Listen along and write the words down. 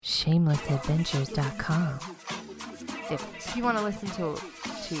shamelessadventures.com. If you want to listen to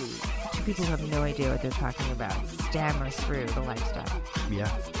two people who have no idea what they're talking about stammer through the lifestyle, Yeah.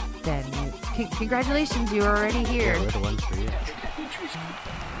 then congratulations, you're already here. Yeah, we're the ones for you.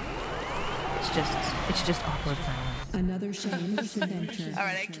 It's just awkward silence. Another shameless adventure. All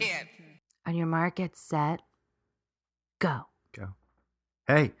right, I can't. On your mark, get set, go. Go.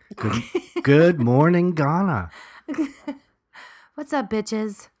 Hey, good morning, Ghana. What's up,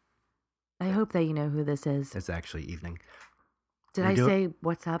 bitches? I hope that you know who this is. It's actually evening. Did I say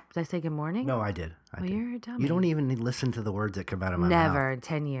what's up? Did I say good morning? No, I did. I did. You're a dummy. You don't even listen to the words that come out of my mouth. Never in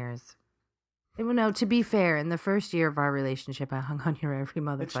 10 years. Well, no, to be fair, in the first year of our relationship, I hung on your every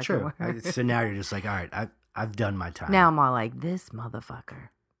motherfucker It's true. word. So now you're just like, all right, I've done my time. Now I'm all like, this motherfucker.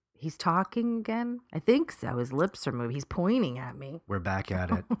 He's talking again? I think so. His lips are moving. He's pointing at me. We're back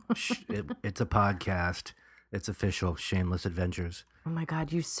at it. It's a podcast. It's official. Shameless Adventures. Oh my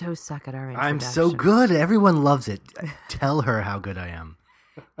God, you so suck at our introduction. I'm so good. Everyone loves it. Tell her how good I am.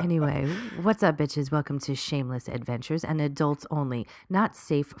 Anyway, what's up, bitches? Welcome to Shameless Adventures, an adults only, not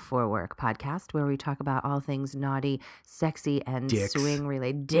safe for work podcast where we talk about all things naughty, sexy, and Dicks. swing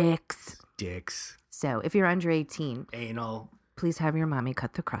related dicks. So if you're under 18, Anal. please have your mommy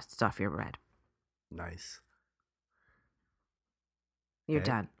cut the crusts off your bread. Nice. You're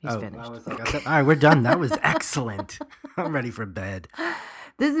Okay. done. He's finished. I was like, all right, we're done. That was excellent. I'm ready for bed.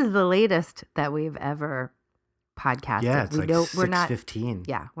 This is the latest that we've ever podcasted. Yeah, it's like we're not 6:15.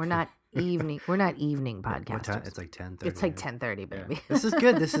 Yeah, we're not evening. We're not evening What time? podcasters. It's like 10:30. It's like 10:30, baby. Yeah. This is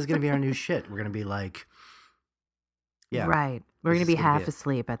good. This is going to be our new shit. We're going to be like, yeah. Right. We're This going to is be gonna be half it.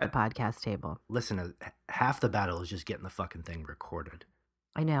 asleep at the podcast table. Listen, half the battle is just getting the fucking thing recorded.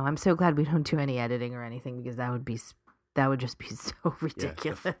 I know. I'm so glad we don't do any editing or anything because that would just be so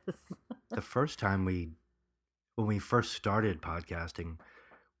ridiculous. The first time when we first started podcasting,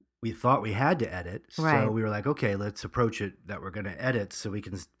 we thought we had to edit. So Right. we were like, okay, let's approach it that we're going to edit so we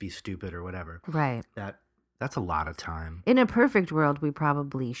can be stupid or whatever. Right. That's a lot of time. In a perfect world, we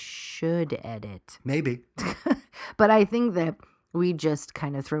probably should edit. Maybe. But I think that we just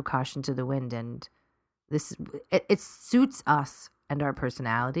kind of throw caution to the wind, and it suits us and our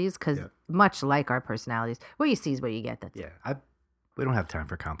personalities because much like our personalities, what you see is what you get. That's it. Yeah. We don't have time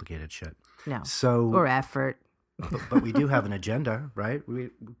for complicated shit. No. So Or effort. but we do have an agenda, right?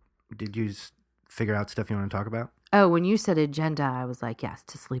 Did you figure out stuff you want to talk about? Oh, when you said agenda, I was like, yes,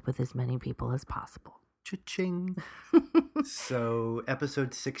 to sleep with as many people as possible. Cha-ching. So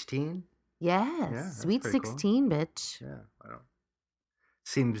episode 16? Yes. that's Sweet pretty cool. 16, bitch. Yeah, I don't.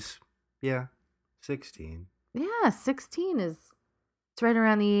 Seems, 16. Yeah, 16 is, it's right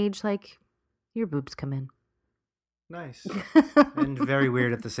around the age like your boobs come in. Nice. And very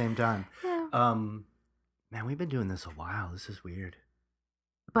weird at the same time. Yeah. Man, we've been doing this a while. This is weird.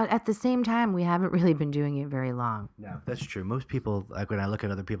 But at the same time, we haven't really been doing it very long. No, that's true. Most people, like when I look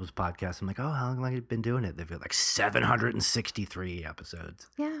at other people's podcasts, I'm like, oh, how long have you been doing it? They've got like 763 episodes.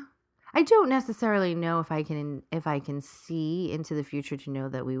 Yeah. I don't necessarily know if I can see into the future to know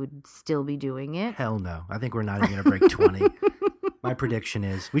that we would still be doing it. Hell no. I think we're not even going to break 20. My prediction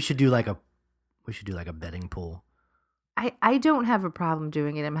is we should do like a betting pool. I don't have a problem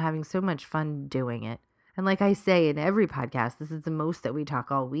doing it. I'm having so much fun doing it. And like I say in every podcast, this is the most that we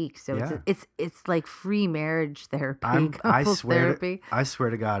talk all week. So Yeah. it's like free marriage therapy, I couples swear therapy. I swear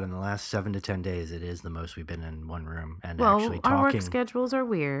to God, in the last 7 to 10 days, it is the most we've been in one room and Well, actually our work talking. schedules are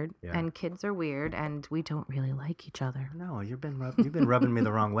weird, Yeah. and kids are weird, and we don't really like each other. No, you've been rubbing me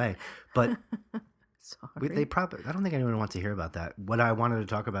the wrong way. But Sorry. they probably, I don't think anyone wants to hear about that. What I wanted to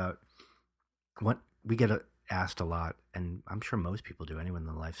talk about, what we get asked a lot, and I'm sure most people do, anyone in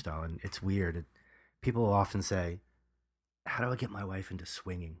the lifestyle, and it's weird. People often say, how do I get my wife into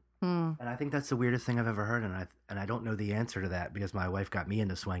swinging? Hmm. And I think that's the weirdest thing I've ever heard, and I don't know the answer to that because my wife got me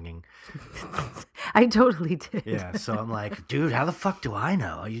into swinging. I totally did. Yeah, so I'm like, dude, how the fuck do I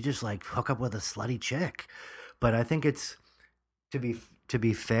know? You just like hook up with a slutty chick. But I think it's to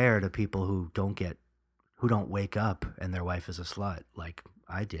be fair to people who don't wake up and their wife is a slut like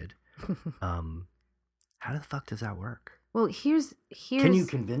I did. How the fuck does that work? Well, here's Can you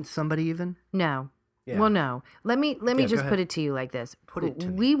convince somebody even? no. Yeah. Well, no. Let me Yeah, just go put ahead. it to you like this. Put it to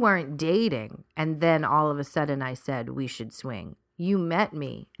me. We weren't dating, and then all of a sudden I said we should swing. You met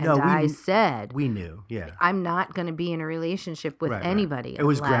me, and No, I said we knew. Yeah. I'm not going to be in a relationship with Right. anybody. It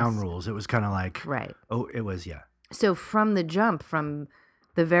was unless- ground rules. It was kind of like, Right. oh, it was, yeah. So from the jump, from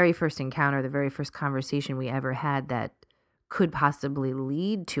the very first encounter, the very first conversation we ever had that could possibly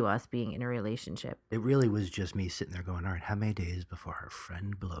lead to us being in a relationship. It really was just me sitting there going, all right, how many days before her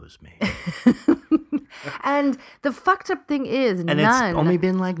friend blows me? And the fucked up thing is, And it's only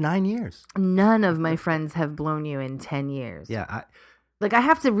been like 9 years. None of my friends have blown you in 10 years. Yeah.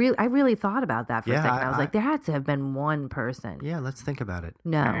 I really thought about that for a Yeah, second. I was like, there had to have been one person. Yeah, let's think about it.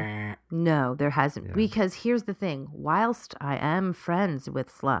 No, there hasn't. Yeah. Because here's the thing. Whilst I am friends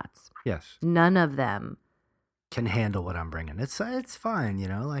with sluts, Yes. none of them Can handle what I'm bringing. It's fine,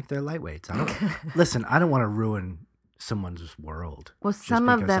 like they're lightweights. Listen, I don't want to ruin someone's world. Well, just some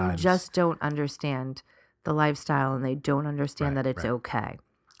of because them I'm just don't understand the lifestyle, and they don't understand Right, that it's right. okay.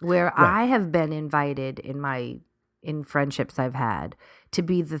 Where Right. I have been invited in friendships I've had to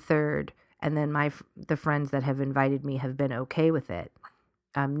be the third, and then the friends that have invited me have been okay with it.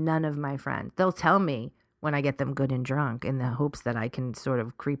 None of my friends. They'll tell me when I get them good and drunk in the hopes that I can sort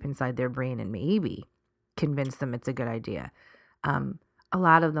of creep inside their brain and maybe convince them it's a good idea. A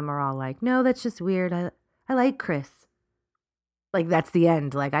lot of them are all like, no, that's just weird. I like Chris. Like, that's the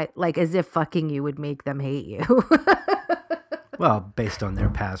end. Like as if fucking you would make them hate you. Well, based on their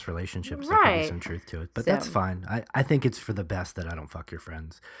past relationships, there could be Right. some truth to it. But So- that's fine. I think it's for the best that I don't fuck your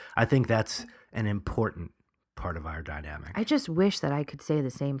friends. I think that's an important part of our dynamic. I just wish that I could say the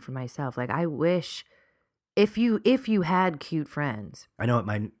same for myself. Like, I wish if you had cute friends. I know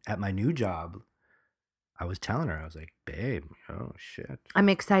at my new job, I was telling her, I was like, babe, oh shit. I'm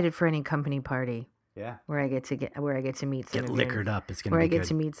excited for any company party Yeah. where I get to meet some Get of liquored your, up. It's gonna where be I get good.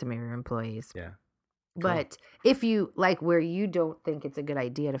 to meet some of your employees. Yeah. But if you like where you don't think it's a good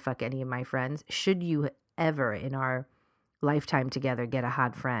idea to fuck any of my friends, should you ever in our lifetime together get a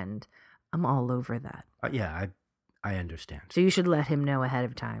hot friend, I'm all over that. Yeah, I understand. So you should let him know ahead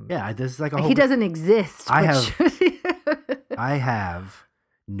of time. Yeah, this is like a Like, whole. he doesn't exist. I but have- should he? I have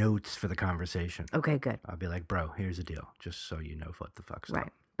notes for the conversation. Okay, good. I'll be like, bro, here's the deal, just so you know what the fuck's up.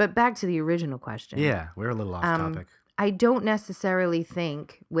 Right. But back to the original question. Yeah, we're a little off topic. I don't necessarily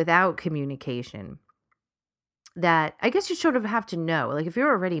think without communication that I guess you sort of have to know. Like, if you're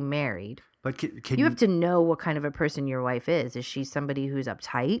already married, But can you have to know what kind of a person your wife is. Is she somebody who's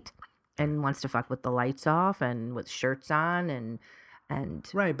uptight and wants to fuck with the lights off and with shirts on and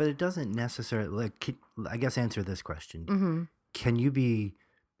Right, but it doesn't necessarily I guess answer this question. Mhm. Can you be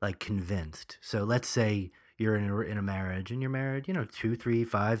like convinced? So let's say you're in a marriage and you're married, 2, 3,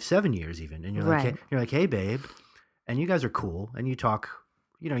 5, 7 years even, and you're like, Right. hey babe, and you guys are cool, and you talk,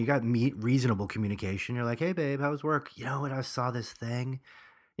 you got reasonable communication. You're like, hey babe, how was work? You know what? I saw this thing.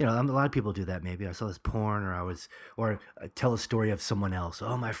 A lot of people do that. Maybe I saw this porn, or tell a story of someone else.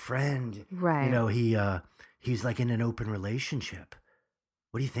 Oh, my friend, Right. he's like in an open relationship.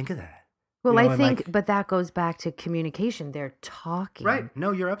 What do you think of that? Well, I and, think, like- but that goes back to communication. They're talking. Right.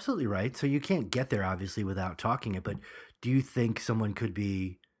 No, you're absolutely right. So you can't get there obviously without talking it. But do you think someone could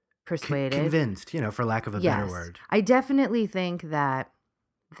be Persuaded. convinced? For lack of a better word. I definitely think that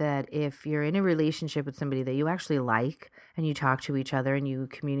if you're in a relationship with somebody that you actually like and you talk to each other and you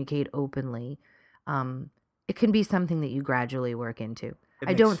communicate openly, it can be something that you gradually work into.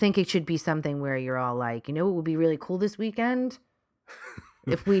 I don't think it should be something where you're all like, it would be really cool this weekend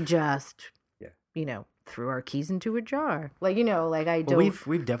if we just, threw our keys into a jar. I don't. Well,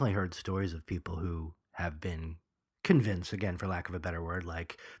 we've definitely heard stories of people who have been convinced, again, for lack of a better word,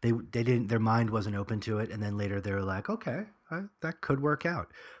 like they didn't, their mind wasn't open to it, and then later they were like, okay, that could work out.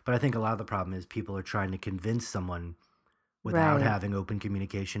 But I think a lot of the problem is people are trying to convince someone without Right. having open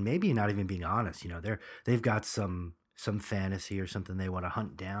communication, maybe not even being honest. They've got some fantasy or something they want to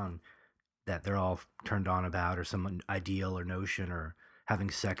hunt down that they're all turned on about, or some ideal or notion, or having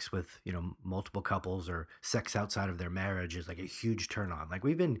sex with multiple couples, or sex outside of their marriage is like a huge turn on. Like,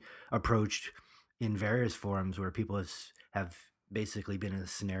 we've been approached in various forums where people have basically been in a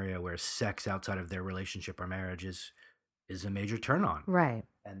scenario where sex outside of their relationship or marriage is a major turn on. Right.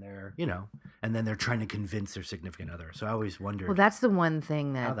 And they're, and then they're trying to convince their significant other. So I always wondered Well, that's the one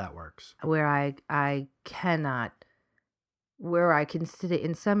thing how that works. where I cannot, where I can sit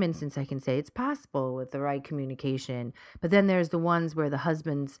in some instance, I can say it's possible with the right communication, but then there's the ones where the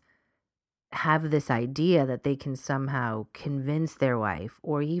husbands have this idea that they can somehow convince their wife,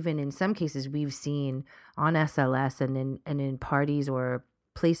 or even in some cases we've seen on SLS and in parties or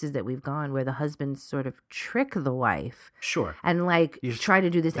places that we've gone where the husbands sort of trick the wife Sure. and You- try to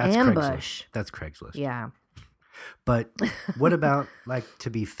do this That's ambush. Craigslist. That's Craigslist. Yeah. But what about, to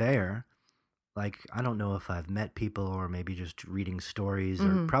be fair, I don't know if I've met people, or maybe just reading stories,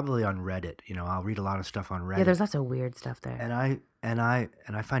 or probably on Reddit. I'll read a lot of stuff on Reddit. Yeah, there's lots of weird stuff there. And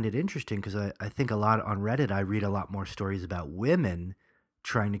I find it interesting because I think a lot on Reddit, I read a lot more stories about women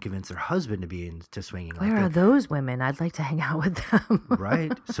trying to convince their husband to be into swinging. Where are those women? I'd like to hang out with them.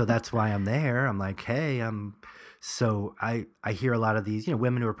 Right. So that's why I'm there. I'm like, hey, I'm So I hear a lot of these,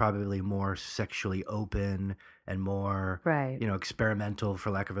 women who are probably more sexually open and more, Right. experimental,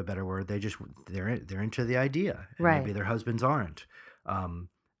 for lack of a better word. They're into the idea, and Right. maybe their husbands aren't.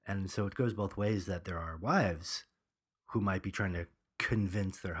 And so it goes both ways, that there are wives who might be trying to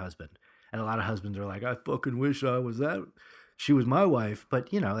convince their husband, and a lot of husbands are like, I fucking wish she was my wife.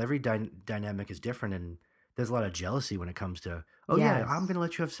 But every dynamic is different, and there's a lot of jealousy when it comes to, oh yeah, Yes. I'm going to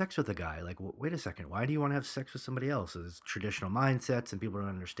let you have sex with a guy. Like, wait a second, why do you want to have sex with somebody else? It's traditional mindsets, and people don't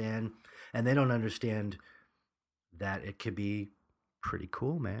understand, and they don't understand that it could be pretty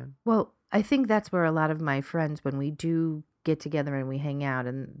cool, man. Well, I think that's where a lot of my friends, when we do get together and we hang out,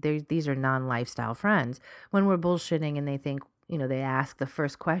 and these are non-lifestyle friends, when we're bullshitting and they think, they ask the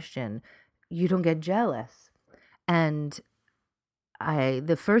first question, you don't get jealous. And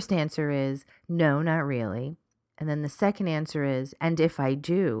the first answer is, no, not really. And then the second answer is, and if I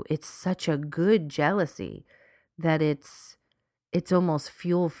do, it's such a good jealousy that it's almost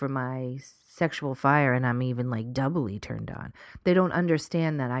fuel for my sexual fire, and I'm even like doubly turned on. They don't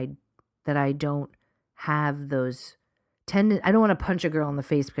understand that I don't have those I don't want to punch a girl in the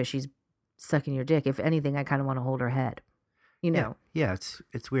face because she's sucking your dick. If anything, I kind of want to hold her head. Yeah,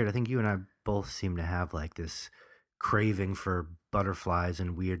 it's weird. I think you and I both seem to have like this craving for butterflies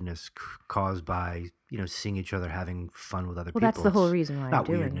and weirdness caused by seeing each other having fun with other people. Well, that's the whole reason why I'm not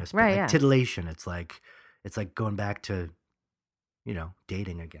doing weirdness, it. but Right? like Yeah. titillation. It's like going back to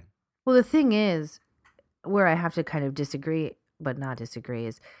dating again. Well, the thing is, where I have to kind of disagree, but not disagree,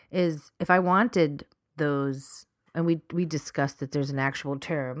 is if I wanted those, and we discussed that there's an actual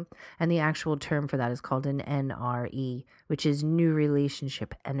term, and the actual term for that is called an NRE, which is new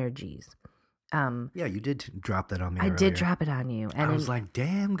relationship energies. Yeah, you did drop that on me. I earlier. did drop it on you, and I was like,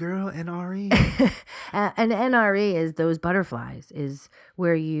 "Damn, girl, NRE." and NRE is those butterflies, is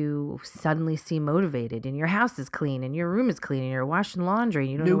where you suddenly seem motivated, and your house is clean, and your room is clean, and you're washing laundry,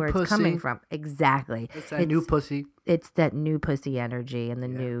 and you don't know New where it's pussy. coming from. Exactly. It's that new pussy. It's that new pussy energy and the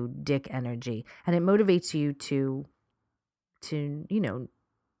new dick energy, and it motivates you to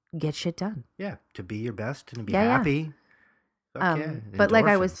get shit done. Yeah, to be your best and to be Yeah, yeah. happy. Fuck yeah. But like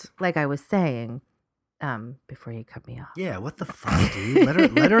I Endorphins. was saying, before you cut me off. Yeah, what the fuck, dude?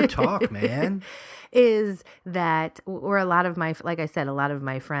 Let her talk, man. Is that, or a lot of my, like I said, a lot of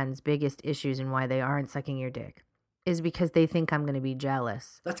my friends' biggest issues and why they aren't sucking your dick is because they think I'm going to be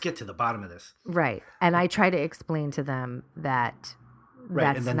jealous. Let's get to the bottom of this. Right. And I try to explain to them that Right,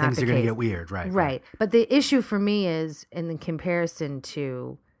 that's and then not things the are going to case. get weird, right? Right. But the issue for me is in the comparison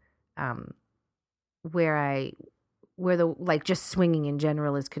to where the like just swinging in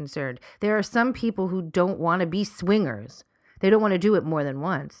general is concerned. There are some people who don't want to be swingers. They don't want to do it more than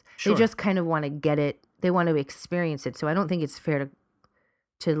once. Sure. They just kind of want to get it. They want to experience it. So I don't think it's fair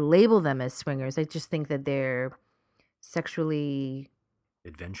to label them as swingers. I just think that they're sexually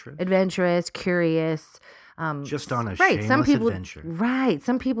adventurous, curious. Just on a right. Some shameless people, adventure. right.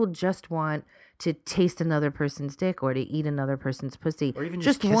 Some people just want to taste another person's dick or to eat another person's pussy, Or even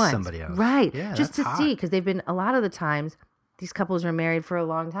just kiss once. somebody else. Right. Yeah, just to that's see, hot. because they've been, a lot of the times, these couples are married for a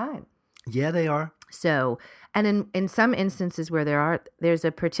long time. Yeah, they are. So, and in some instances where there's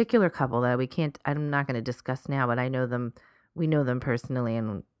a particular couple that I'm not going to discuss now, but we know them personally,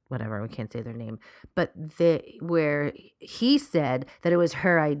 and whatever, we can't say their name, but where he said that it was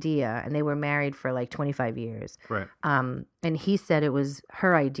her idea, and they were married for like 25 years. Right. And he said it was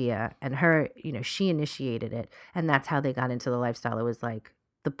her idea, and she initiated it, and that's how they got into the lifestyle. It was like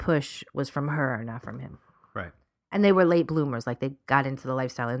the push was from her, not from him. Right. And they were late bloomers, like they got into the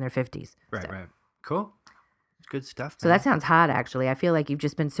lifestyle in their 50s. Right, So. right. Cool. Good stuff. So man. that sounds hot, actually. I feel like you've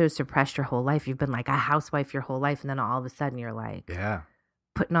just been so suppressed your whole life. You've been like a housewife your whole life, and then all of a sudden you're like Yeah.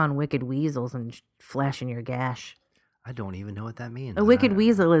 putting on wicked weasels and flashing your gash. I don't even know what that means. A wicked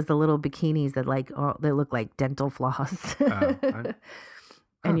weasel is the little bikinis that they look like dental floss.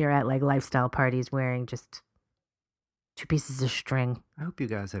 And you're at like lifestyle parties wearing just 2 pieces of string. I hope you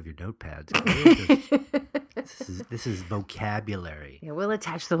guys have your notepads. This is vocabulary. Yeah, we'll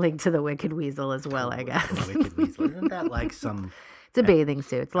attach the link to the wicked weasel as well, I guess. The wicked weasel. Isn't that like some... It's a bathing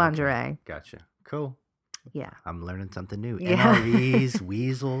suit. It's lingerie. Okay, gotcha. Cool. Yeah. I'm learning something new. Yeah. NREs,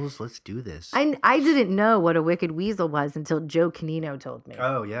 weasels. Let's do this. I didn't know what a wicked weasel was until Joe Canino told me.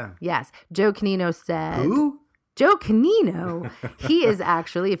 Oh, yeah. Yes. Joe Canino said... Who? Joe Canino. He is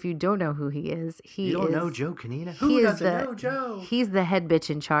actually, if you don't know who he is, You don't know Joe Canino? he Who is doesn't know Joe? He's the head bitch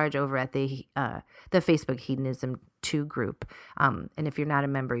in charge over at the Facebook Hedonism 2 group. And if you're not a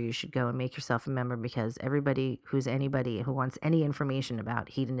member, you should go and make yourself a member, because anybody who wants any information about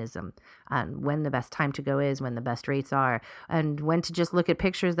hedonism, and when the best time to go is, when the best rates are, and when to just look at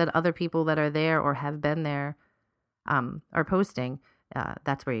pictures that other people that are there or have been there are posting,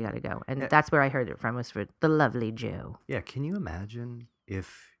 that's where you got to go. And that's where I heard it from, was for the lovely Joe. Yeah, can you imagine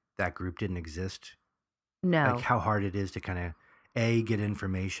if that group didn't exist? No. Like how hard it is to kind of A, get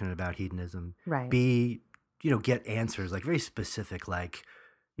information about hedonism, Right. B, get answers, like very specific, like,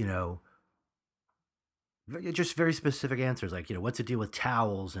 just very specific answers, like, what's the deal with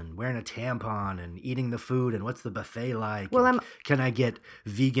towels and wearing a tampon and eating the food and what's the buffet like? Well, and can I get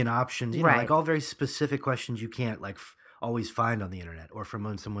vegan options? Right. Like all very specific questions you can't like always find on the internet or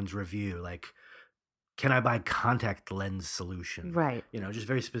from someone's review. Like, can I buy contact lens solution? Right. Just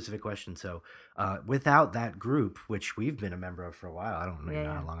very specific questions. So without that group, which we've been a member of for a while, I don't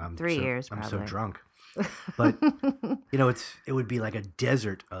know how long. I'm 3 years I'm probably. so drunk. But, it would be like a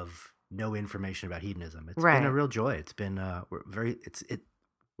desert of no information about hedonism. It's been a real joy. It's been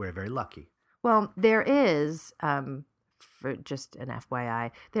we're very lucky. Well, there is, for just an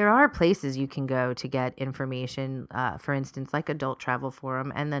FYI, there are places you can go to get information. For instance, like Adult Travel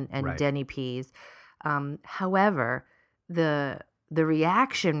Forum and Right. Denny P's. However, the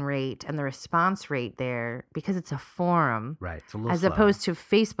reaction rate and the response rate there, because it's a forum, Right. It's a little as slow. opposed to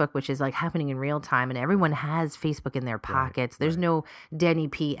Facebook, which is like happening in real time, and everyone has Facebook in their pockets. There's no Denny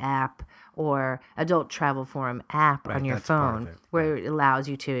P app or Adult Travel Forum app on your that's part of phone it. where it allows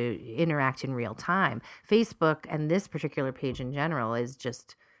you to interact in real time. Facebook and this particular page in general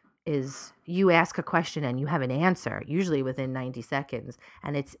is you ask a question and you have an answer, usually within 90 seconds,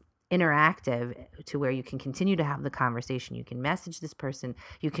 and it's interactive to where you can continue to have the conversation. You can message this person,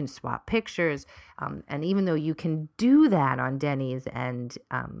 you can swap pictures, and even though you can do that on Denny's and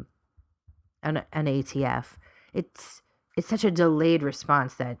an ATF, it's such a delayed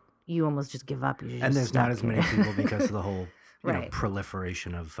response that you almost just give up. And there's not as many people because of the whole Right.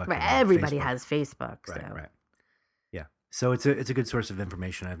 proliferation of fucking Right, everybody Facebook. has Facebook. Right, So. right. Yeah. So it's a good source of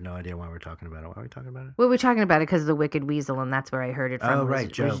information. I have no idea why we're talking about it. Why are we talking about it? Well, we're talking about it because of the Wicked Weasel, and that's where I heard it from. Oh, was-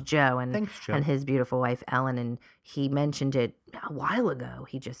 right, Joe. was Joe and Thanks, Joe. and his beautiful wife Ellen, and he mentioned it a while ago.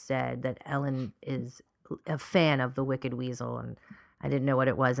 He just said that Ellen is a fan of the Wicked Weasel, and I didn't know what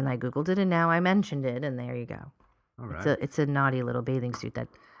it was, and I googled it, and now I mentioned it, and there you go. All right. It's a naughty little bathing suit that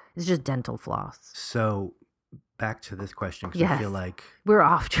is just dental floss. So back to this question, because I Yes. feel like We're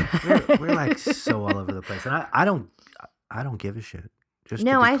off track. we're like so all over the place, and I don't give a shit. Just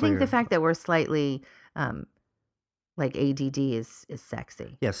No, to be I think the clear. fact that we're slightly like ADD is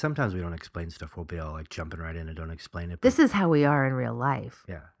sexy. Yeah, sometimes we don't explain stuff. We'll be all like jumping right in and don't explain it. This is how we are in real life.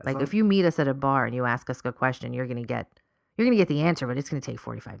 yeah, as Like long- if you meet us at a bar and you ask us a question, you're gonna get the answer, but it's gonna take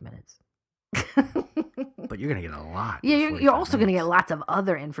 45 minutes. but you're gonna get a lot. Yeah, in you're 45 also gonna get minutes. lots of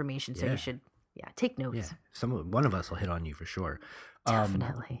other information, so Yeah. you should take notes. Yeah, one of us will hit on you for sure.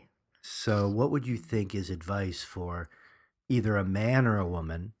 Definitely. So, what would you think is advice for either a man or a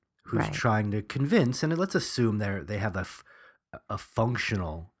woman who's Right. trying to convince? And let's assume they have a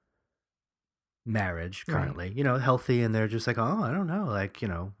functional marriage Right. currently, healthy, and they're just like, oh, I don't know, like,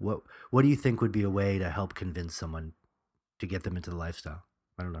 what do you think would be a way to help convince someone to get them into the lifestyle?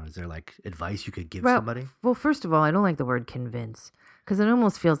 I don't know. Is there like advice you could give somebody? Well, first of all, I don't like the word convince because it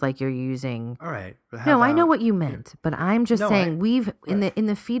almost feels like you're using. All right. No, I know what you meant, but I'm just No, saying right. in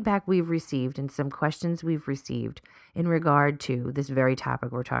the feedback we've received and some questions we've received in regard to this very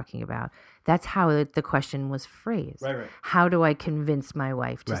topic we're talking about. That's how the question was phrased. Right. How do I convince my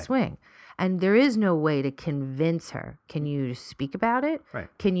wife to Right. swing? And there is no way to convince her. Can you speak about it? Right.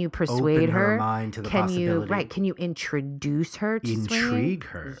 Can you persuade Open her mind to the Can possibility. Can you introduce her to swinging? Intrigue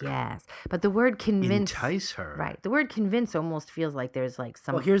her. Yes. But the word convince Entice her. Right. The word convince almost feels like there's like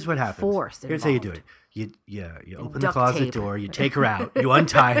some Well, here's what happens. force Here's how you do involved. it. You open the duct closet tape. door, you take her out, you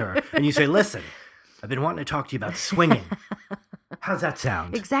untie her, and you say, "Listen, I've been wanting to talk to you about swinging. How's that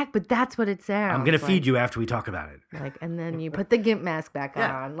sound? Exact, but that's what it sounds. I'm gonna feed you after we talk about it. Like, and then you put the gimp mask back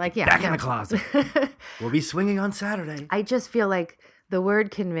Yeah. on. Like, yeah, Back in no. the closet. We'll be swinging on Saturday." I just feel like the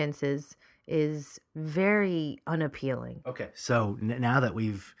word convince is very unappealing. Okay, so now that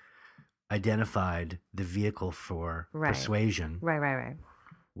we've identified the vehicle for Right. persuasion, Right.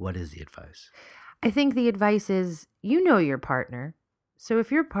 what is the advice? I think the advice is you know your partner. So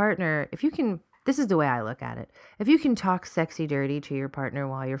if your partner, if you can, this is the way I look at it. If you can talk sexy dirty to your partner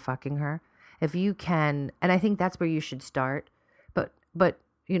while you're fucking her, if you can, and I think that's where you should start. But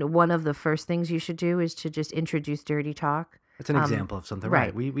one of the first things you should do is to just introduce dirty talk. That's an example of something,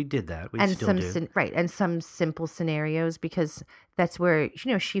 right? right. We did that. We And still some do. and some simple scenarios because that's where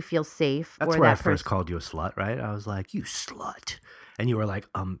she feels safe. That's or where I that first person- called you a slut, right? I was like, "You slut," and you were like,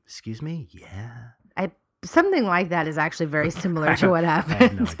 "Excuse me, yeah." Something like that is actually very similar I to what have no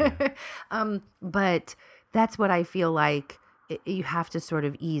happened. idea. But that's what I feel like you have to sort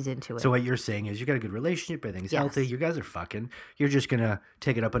of ease into it. So what you're saying is you got a good relationship, everything's healthy, you guys are fucking. You're just gonna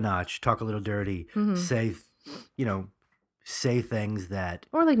take it up a notch, talk a little dirty, say, say things that.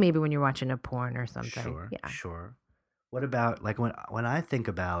 Or like maybe when you're watching a porn or something. Sure, Yeah. sure. What about like when I think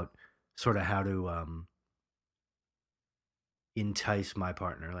about sort of how to entice my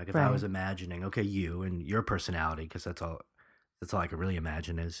partner, like if I was imagining, okay, you and your personality, because that's all I can really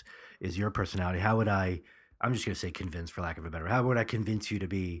imagine is your personality. How would I'm just gonna say convince, for lack of a better. How would I convince you to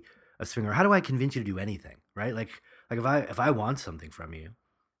be a swinger? How do I convince you to do anything? Right? Like if I want something from you,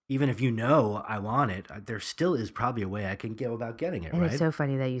 even if you know I want it, there still is probably a way I can go about getting it. And right? it's so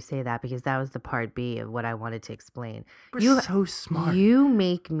funny that you say that because that was the part B of what I wanted to explain. You're so smart. You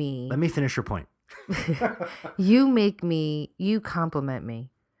make me. Let me finish your point. You compliment me.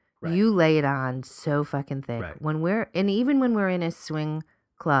 Right. You lay it on so fucking thick. Right. Even when we're in a swing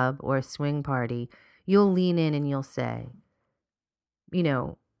club or a swing party, you'll lean in and you'll say,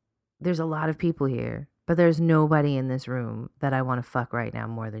 there's a lot of people here, but there's nobody in this room that I want to fuck right now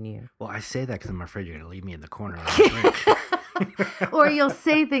more than you. Well, I say that because I'm afraid you're going to leave me in the corner. Or you'll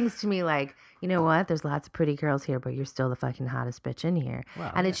say things to me like, you know what? There's lots of pretty girls here, but you're still the fucking hottest bitch in here.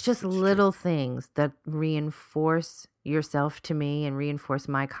 Well, and it's just little things that reinforce yourself to me and reinforce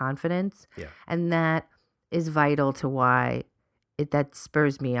my confidence. Yeah. And that is vital to why that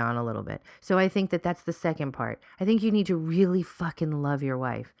spurs me on a little bit. So I think that's the second part. I think you need to really fucking love your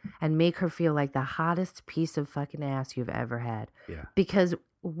wife and make her feel like the hottest piece of fucking ass you've ever had. Yeah. Because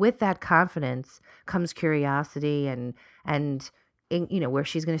with that confidence comes curiosity and where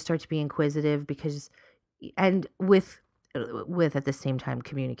she's going to start to be inquisitive and with at the same time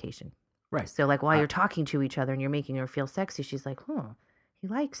communication. Right. So like while you're talking to each other and you're making her feel sexy, she's like, he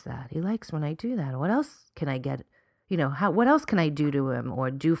likes that. He likes when I do that. What else can I get? What else can I do to him or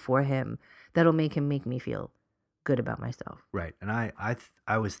do for him that'll make me feel good about myself? Right. And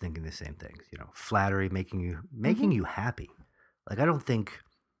I was thinking the same things, flattery, making you happy. Like, I don't think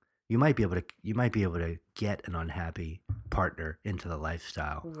you might be able to get an unhappy partner into the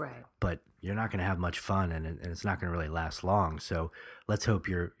lifestyle. Right. But you're not going to have much fun and it's not going to really last long. So let's hope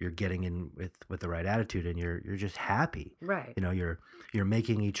you're getting in with the right attitude and you're just happy. Right. You're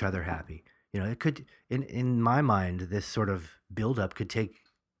making each other happy. It could, in my mind, this sort of buildup could take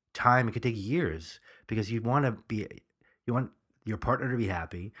time. It could take years because you want your partner to be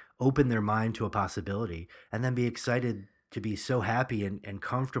happy, open their mind to a possibility, and then be excited to be so happy and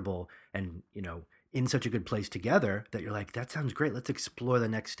comfortable and, in such a good place together that you're like, that sounds great. Let's explore the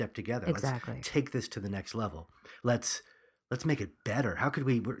next step together. Exactly. Let's take this to the next level. Let's make it better. How could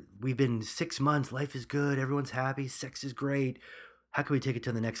we've been 6 months. Life is good. Everyone's happy. Sex is great. How can we take it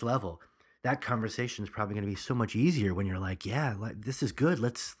to the next level? That conversation is probably going to be so much easier when you're like, yeah, this is good.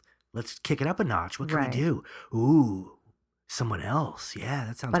 Let's kick it up a notch. What can we do? Ooh, someone else. Yeah,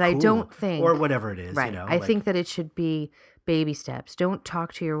 that sounds cool. But I don't think... Or whatever it is. Right. I think that it should be baby steps. Don't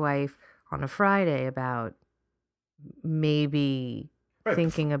talk to your wife on a Friday about maybe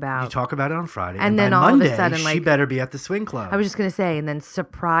thinking about... You talk about it on Friday. And then by all Monday, of a sudden, she better be at the swing club. I was just going to say, and then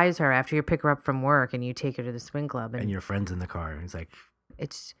surprise her after you pick her up from work and you take her to the swing club. And your friend's in the car. And he's like...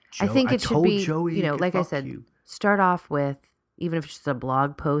 I think it should be, Joey like I said, start off with, even if it's just a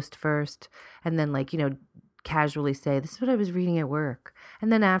blog post first, and then casually say, this is what I was reading at work.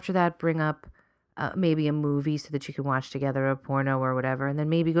 And then after that, bring up maybe a movie so that you can watch together, a porno or whatever, and then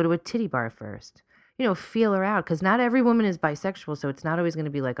maybe go to a titty bar first. Feel her out, because not every woman is bisexual, so it's not always going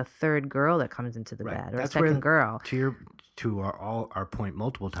to be like a third girl that comes into the bed or a second girl. To our point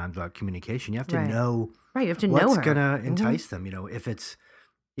multiple times about communication, you have to know. Right, you have to know what's her. going to entice them. If it's,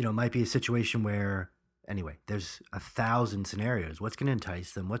 it might be a situation where, anyway, there's 1,000 scenarios. What's going to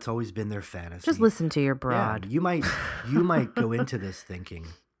entice them? What's always been their fantasy? Just listen to your broad. Yeah, you might go into this thinking,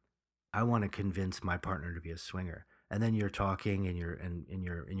 I want to convince my partner to be a swinger. And then you're talking and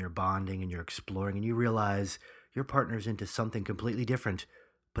you're bonding and you're exploring and you realize your partner's into something completely different,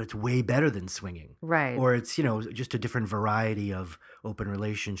 but it's way better than swinging. Right. Or it's, just a different variety of open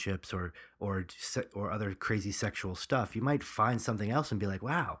relationships or other crazy sexual stuff. You might find something else and be like,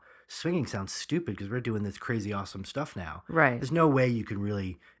 wow, swinging sounds stupid because we're doing this crazy awesome stuff now. Right. There's no way you can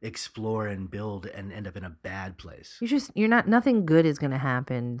really explore and build and end up in a bad place. Nothing good is going to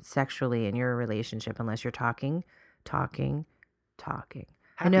happen sexually in your relationship unless you're talking.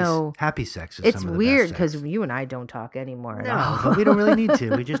 I know. Happy sex is it's some of the weird best because sex. you and I don't talk anymore. No, but we don't really need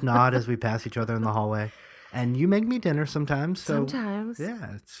to. We just nod as we pass each other in the hallway. And you make me dinner sometimes. So, sometimes.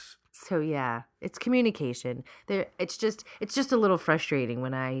 Yeah. So yeah, it's communication. It's just a little frustrating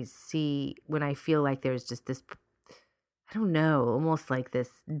when I feel like there's just this, I don't know, almost like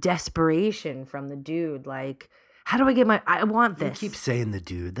this desperation from the dude. Like, How do I get my? I want You this. keep saying the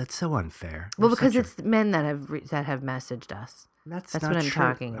dude. That's so unfair. Well, You're because such it's men that have messaged us. That's That's not what I'm true.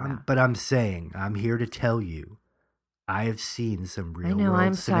 talking about. But I'm saying, I'm here to tell you, I have seen some real I know. world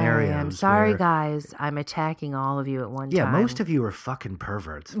I'm sorry. scenarios. I'm sorry, where- guys. I'm attacking all of you at one Yeah, time. most of you are fucking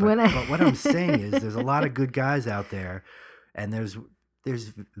perverts. But, When I- but what I'm saying is, there's a lot of good guys out there, and there's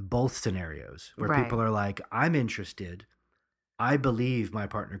both scenarios where Right. people are like, I'm interested. I believe my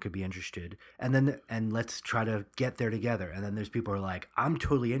partner could be interested, and let's try to get there together. And then there's people who are like, I'm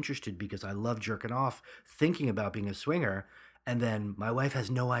totally interested because I love jerking off, thinking about being a swinger. And then my wife has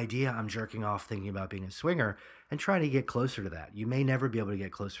no idea I'm jerking off, thinking about being a swinger, and trying to get closer to that. You may never be able to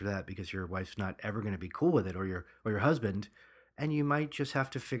get closer to that because your wife's not ever going to be cool with it, or your husband, and you might just have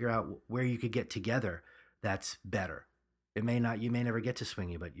to figure out where you could get together. That's better. You may never get to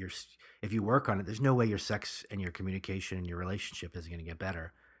swinging, but if you work on it, there's no way your sex and your communication and your relationship is going to get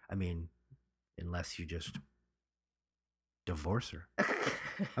better. I mean, unless you just divorce her.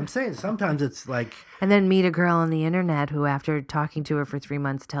 I'm saying sometimes it's like, And then meet a girl on the internet who, after talking to her for 3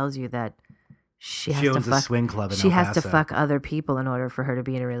 months, tells you that she has owns to a fuck. swing club in She El has to Paso. fuck other people in order for her to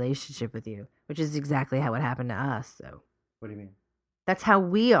be in a relationship with you, which is exactly how it happened to us. So What do you mean? that's how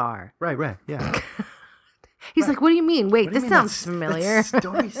we are. Right, yeah. He's Right. like, "What do you mean? Wait, What do you this mean? sounds familiar." That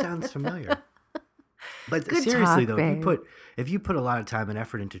story sounds familiar. But Good seriously, talk, though, babe. if you put a lot of time and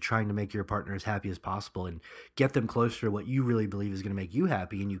effort into trying to make your partner as happy as possible and get them closer to what you really believe is going to make you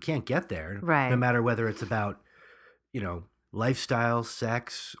happy, and you can't get there, Right. no matter whether it's about, lifestyle,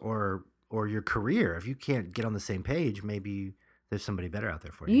 sex, or your career. If you can't get on the same page, maybe there's somebody better out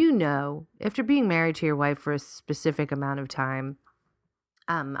there for you. You know, after being married to your wife for a specific amount of time,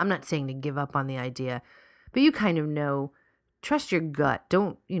 I'm not saying to give up on the idea, but you kind of know, trust your gut.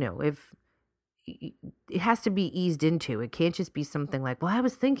 Don't, if it has to be eased into, it can't just be something like, well, I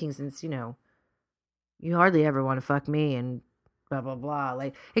was thinking since, you hardly ever want to fuck me and blah, blah, blah.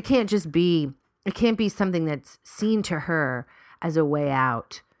 Like, it can't be something that's seen to her as a way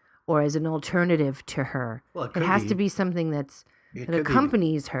out or as an alternative to her. Well, It could has be. to be something that It that could be.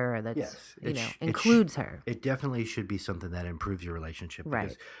 accompanies her, that's, Yes, it includes her. It definitely should be something that improves your relationship.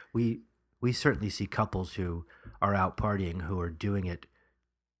 Right. Because we certainly see couples who are out partying who are doing it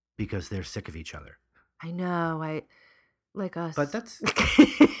because they're sick of each other. I know, like us. But that's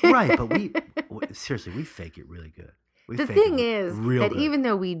right. But seriously, we fake it really good. We The fake thing it is real that good. even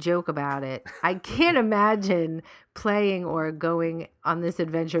though we joke about it, I can't imagine playing or going on this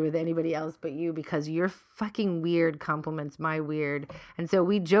adventure with anybody else but you, because your fucking weird compliments my weird. And so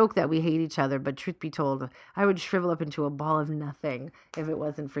we joke that we hate each other, but truth be told, I would shrivel up into a ball of nothing if it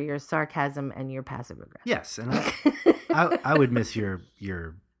wasn't for your sarcasm and your passive aggression. Yes, and I would miss your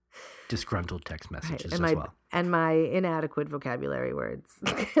disgruntled text messages as well. And my inadequate vocabulary words.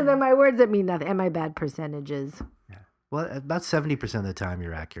 And then my words that mean nothing. And my bad percentages. Yeah. Well, about 70% of the time,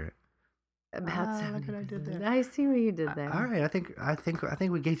 you're accurate. About look 70%. what I did there. I see what you did there. All right, I think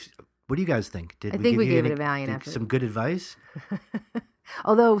we gave. What do you guys think? Did I think we give you gave it a valiant effort. Some good advice.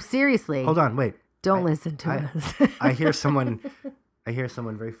 Although, seriously, Hold on, wait. don't I- listen to I- us. I hear someone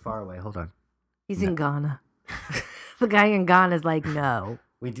very far away. Hold on. He's in Ghana. The guy in Ghana is like, no.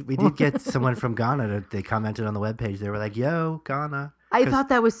 We did get someone from Ghana. They commented on the webpage. They were like, "Yo, Ghana." I 'Cause- thought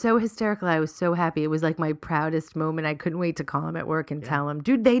that was so hysterical. I was so happy. It was like my proudest moment. I couldn't wait to call him at work and tell him,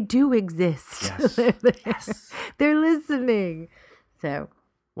 dude, they do exist. Yes. Yes. They're listening. So,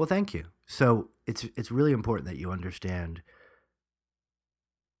 Well, thank you. So it's really important that you understand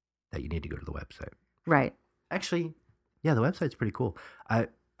that you need to go to the website. right. Actually, yeah, the website's pretty cool.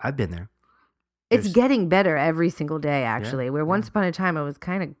 I've been there. It's There's- getting better every single day, actually. Where once upon a time it was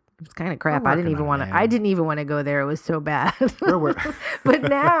kind of crap. I didn't working even on want it, to. man. I didn't even want to go there. It was so bad. We're But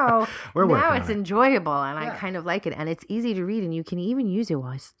now, We're working now on it's it. enjoyable, and I Yeah. kind of like it, and it's easy to read, and you can even use it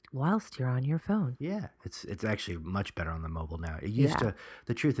whilst you're on your phone. Yeah, it's actually much better on the mobile now. It used Yeah. to.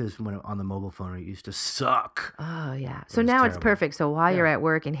 The truth is, when on the mobile phone, it used to suck. Oh yeah. So was now it's terrible. perfect. So while you're Yeah. at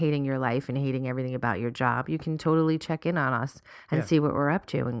work and hating your life and hating everything about your job, you can totally check in on us and Yeah. see what we're up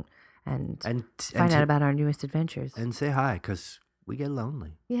to and And find out about our newest adventures. and say hi because we get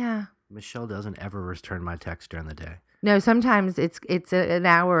lonely. Yeah. Michelle doesn't ever return my text during the day. No, sometimes it's an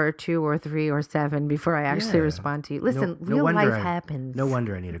hour or 2 or 3 or 7 before I actually Yeah. respond to you. Listen, No real wonder life I- happens. No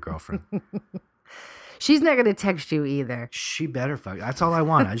wonder I need a girlfriend. She's not going to text you either. She better fuck. That's all I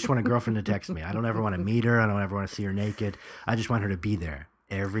want. I just want a girlfriend to text me. I don't ever want to meet her. I don't ever want to see her naked. I just want her to be there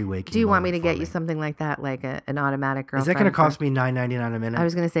every waking. Do you want me to moment for get you something like that, like an automatic girlfriend? Is that going to for- cost me $9.99 a minute? I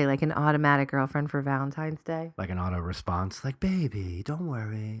was going to say like an automatic girlfriend for Valentine's Day. Like an auto response, like "Baby, don't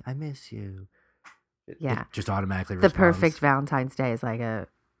worry, I miss you." It Yeah. just automatically The responds. perfect Valentine's Day is like a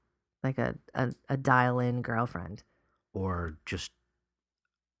like a dial-in girlfriend. Or just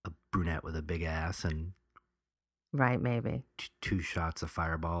a brunette with a big ass and Right, maybe. 2 shots of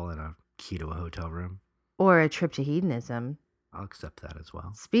Fireball and a key to a hotel room. Or a trip to hedonism. I'll accept that as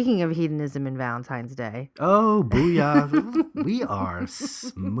well. Speaking of hedonism and Valentine's Day. Oh, booyah. We are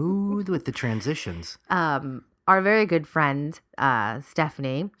smooth with the transitions. Our very good friend,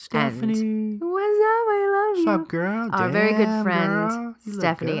 Stephanie. Stephanie. And, what's up? I love you. What's up, girl? Our very good friend, girl. You look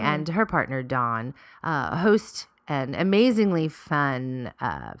Stephanie, good. and her partner, Dawn, host an amazingly fun,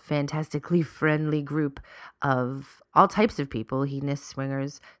 fantastically friendly group of all types of people, hedonists,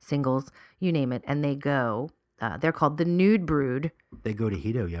 swingers, singles, you name it. And they go, they're called the Nude Brood. They go to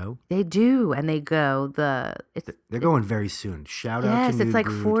Hito, yo. They do. And they go, They're going very soon. Shout out to yes, Nude it's like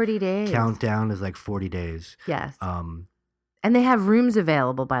Brood. 40 days. Countdown is like 40 days. Yes. And they have rooms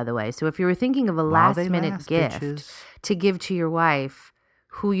available, by the way. So if you were thinking of a While they last-minute last, gift bitches. to give to your wife,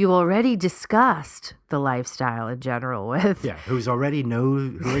 who you already discussed the lifestyle in general with, Yeah, who already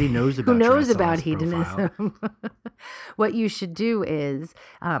knows about who knows your about SLS profile. hedonism, what you should do is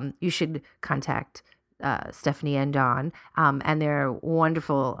you should contact Stephanie and Dawn and their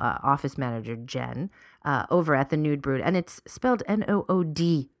wonderful office manager, Jen, over at the Nude Brood. And it's spelled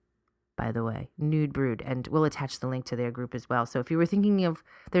Nood, by the way, Nude Brood. And we'll attach the link to their group as well. So if you were thinking of,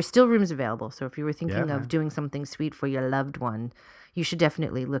 there's still rooms available. So if you were thinking Yeah, of man. doing something sweet for your loved one, you should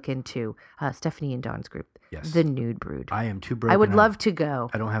definitely look into Stephanie and Dawn's group, Yes. the Nude Brood. I am too broken. I would love to go.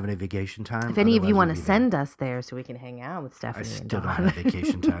 I don't have any vacation time. If any of you otherwise want I'd to be there. send us there so we can hang out with I Stephanie and still don't Dawn. have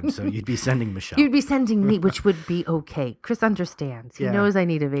vacation time, so you'd be sending Michelle. You'd be sending me, which would be okay. Chris understands. He Yeah. knows I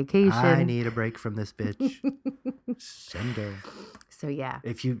need a vacation. I need a break from this bitch. Send her. So yeah.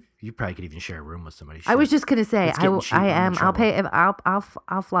 If you probably could even share a room with somebody. I was Shit. just gonna say It's getting cheap. I'm in I'll trouble. pay.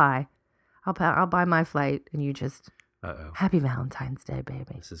 I'll fly. I'll buy my flight, and you just Uh-oh. happy Valentine's Day,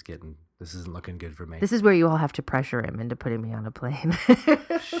 baby. This isn't looking good for me. This is where you all have to pressure him into putting me on a plane.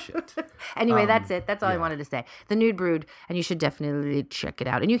 Shit. Anyway, that's it. That's all I yeah. wanted to say. The Nude Brood, and you should definitely check it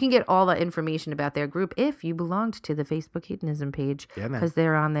out. And you can get all the information about their group if you belonged to the Facebook Hedonism page, Yeah, man. because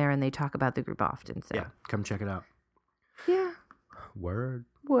they're on there and they talk about the group often. So Yeah, come check it out. yeah. Word.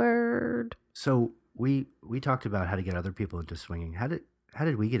 Word. So we talked about how to get other people into swinging. How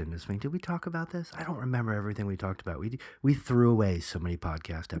did we get into swinging? Did we talk about this? I don't remember everything we talked about. We threw away so many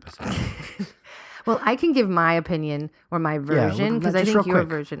podcast episodes. Well, I can give my opinion or my version because I just think real your quick.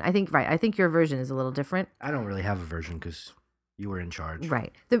 version. I think your version is a little different. I don't really have a version because you were in charge.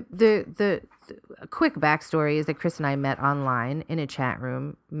 Right. The a quick backstory is that Chris and I met online in a chat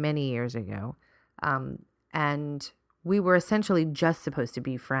room many years ago, and we were essentially just supposed to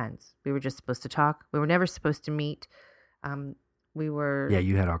be friends. We were just supposed to talk. We were never supposed to meet. We were Yeah,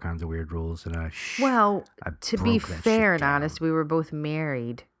 you had all kinds of weird rules, and well. I To be broke that fair shit and down. honest, we were both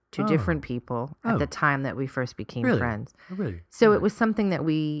married to Oh. different people at the Oh. time that we first became Really? friends. Oh, really? So Really? it was something that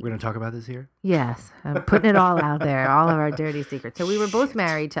we We're gonna talk about this here. Yes, I'm putting it all out there, all of our dirty secrets. So we were both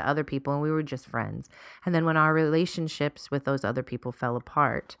married to other people, and we were just friends. And then when our relationships with those other people fell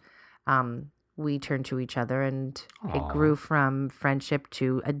apart, we turned to each other, and it Aw. grew from friendship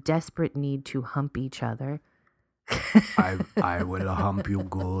to a desperate need to hump each other. I will hump you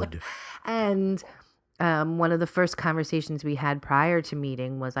good. And one of the first conversations we had prior to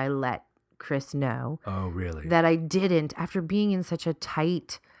meeting was I let Chris know Oh, really? that I didn't, after being in such a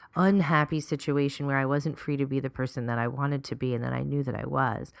tight, unhappy situation where I wasn't free to be the person that I wanted to be and that I knew that I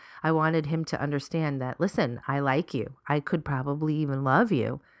was, I wanted him to understand that, listen, I like you. I could probably even love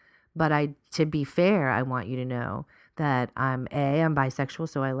you. But to be fair, I want you to know that I'm bisexual,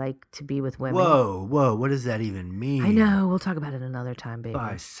 so I like to be with women. Whoa, what does that even mean? I know. We'll talk about it another time, baby.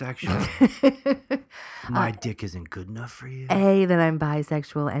 Bisexual. My dick isn't good enough for you. A, that I'm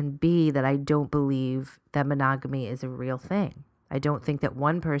bisexual, and B, that I don't believe that monogamy is a real thing. I don't think that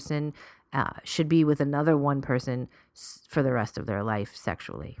one person should be with another one person for the rest of their life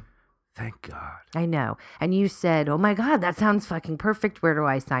sexually. Thank God. I know. And you said, oh my God, that sounds fucking perfect. Where do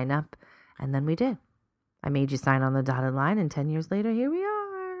I sign up? And then we did. I made you sign on the dotted line, and 10 years later, here we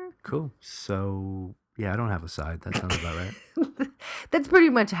are. Cool. So, yeah, I don't have a side. That sounds about right. That's pretty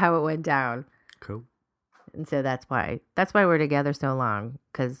much how it went down. Cool. And so that's why we're together so long,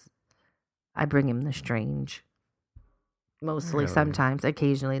 because I bring him the strange. Mostly, Really? sometimes,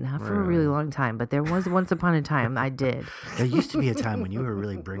 occasionally, not for a really Really? long time, but there was once upon a time I did. There used to be a time when you were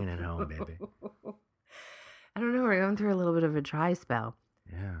really bringing it home, baby. I don't know. We're going through a little bit of a dry spell.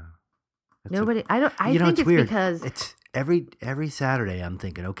 Yeah. That's Nobody. I don't. I you know, think it's it's weird. because It's every Saturday I'm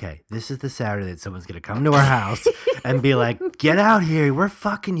thinking, okay, this is the Saturday that someone's gonna come to our house and be like, get out here, we're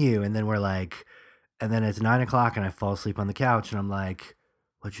fucking you. And then we're like, and then it's 9:00 and I fall asleep on the couch and I'm like,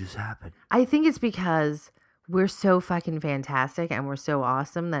 What just happened? I think it's because we're so fucking fantastic and we're so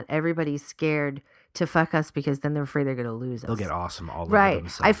awesome that everybody's scared to fuck us because then they're afraid they're going to lose us. They'll get awesome all over Right.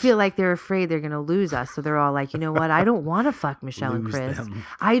 themselves. I feel like they're afraid they're going to lose us. So they're all like, you know what? I don't want to fuck Michelle and Lose Chris. them.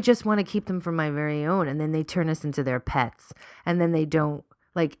 I just want to keep them for my very own. And then they turn us into their pets. And then they don't,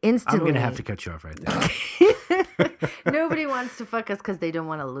 like, instantly. I'm going to have to cut you off right there. Nobody wants to fuck us because they don't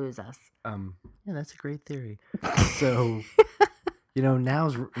want to lose us. Yeah, that's a great theory. So,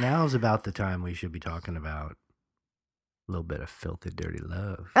 now's about the time we should be talking about a little bit of filthy, dirty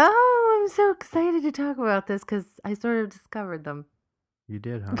love. Oh, I'm so excited to talk about this because I sort of discovered them. You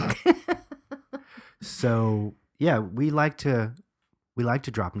did, huh? So, yeah, we like to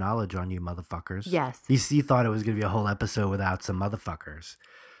drop knowledge on you motherfuckers. Yes. You thought it was going to be a whole episode without some motherfuckers.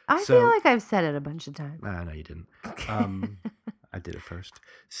 I So- feel like I've said it a bunch of times. No, you didn't. I did it first.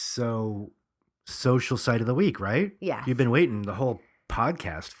 So, social site of the week, right? Yes. You've been waiting the whole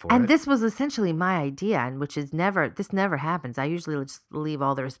podcast for And it. this was essentially my idea, and this never happens. I usually just leave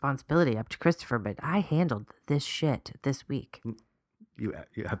all the responsibility up to Christopher, but I handled this shit this week. You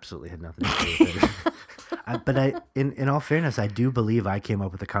absolutely had nothing to do with it. In all fairness, I do believe I came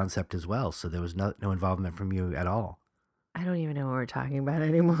up with the concept as well. So there was no involvement from you at all. I don't even know what we're talking about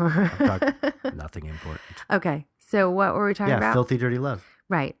anymore. Nothing important. Okay, so what were we talking about? Filthy, dirty love.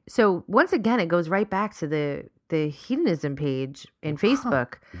 Right. So once again, it goes right back to the hedonism page in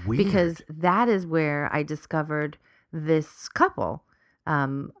Facebook Weird. because that is where I discovered this couple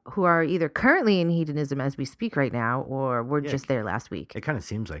who are either currently in hedonism as we speak right now or were just there last week. It kind of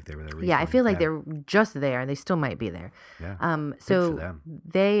seems like they were there recently. Yeah, I feel like they're just there and they still might be there. Yeah. Good for So them.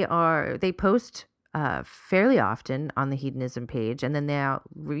 they post fairly often on the hedonism page, and then now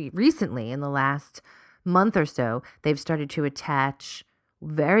recently in the last month or so, they've started to attach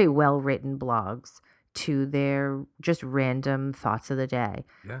very well written blogs to their just random thoughts of the day.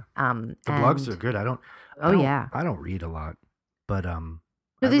 Yeah. The blogs are good. I don't read a lot, but No,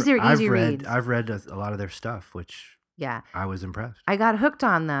 these are easy reads. I've read a lot of their stuff, which Yeah. I was impressed. I got hooked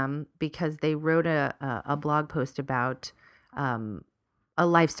on them because they wrote a blog post about a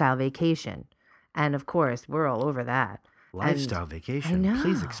lifestyle vacation. And of course, we're all over that. Lifestyle vacation. I know.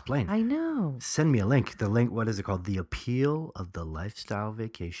 Please explain. I know. Send me a link. The link, what is it called? The Appeal of the Lifestyle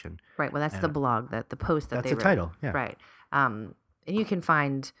Vacation. Right. Well, that's the blog, the post that That's they the wrote. title, yeah. Right. And you can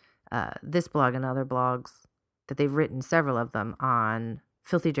find this blog and other blogs that they've written, several of them, on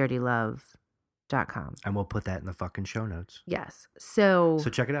filthydirtylove.com. And we'll put that in the fucking show notes. Yes. So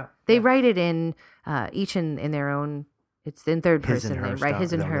check it out. they Yeah. write it in each in their own. It's in third His person. and They her write style.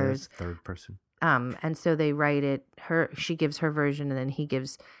 his and Is that what it hers. is? Third person. And so they write it. She gives her version, and then he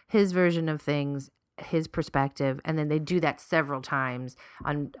gives his version of things, his perspective, and then they do that several times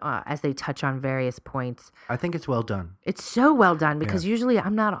on as they touch on various points. I think it's well done. It's so well done because usually I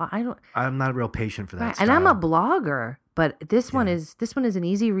don't. I'm not a real patient for that Right. style. And I'm a blogger, but this one is an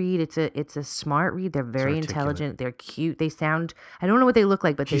easy read. It's a smart read. They're very articulate. intelligent. They're cute. They sound. I don't know what they look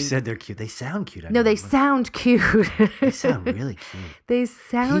like, but She said they're cute. They sound cute. no, they sound cute. They sound really cute. They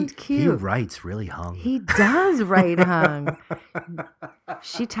sound cute. He writes really hung. He does write hung.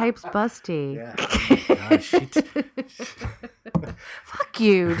 She types busty. Yeah. Gosh, Fuck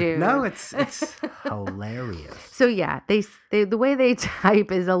you, dude. no, it's hilarious. So yeah, they the way they type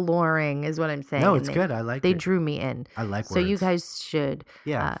is alluring, is what I'm saying. No, it's They- good. I like They it. drew me in. I like So you words. guys should.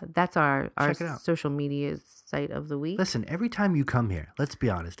 Yeah. That's our Check it out. social media site of the week. Listen, every time you come here, let's be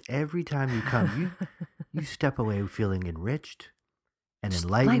honest. Every time you come, you step away feeling enriched and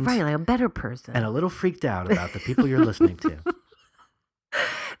enlightened, like a better person. and a little freaked out about the people you're listening to.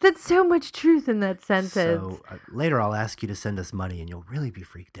 That's so much truth in that sentence. So later, I'll ask you to send us money, and you'll really be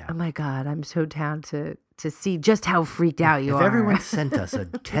freaked out. Oh my God, I'm so down to see just how freaked out you If are. everyone sent us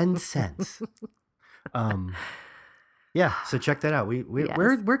 10 cents, yeah. So check that out.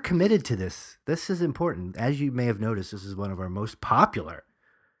 We're committed to this. This is important. As you may have noticed, this is one of our most popular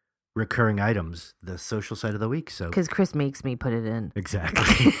recurring items, the social site of the week. So Because Chris makes me put it in.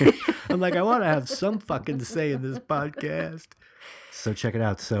 exactly, I'm like, I want to have some fucking say in this podcast. So check it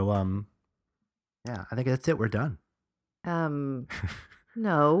out. So yeah, I think that's it. We're done.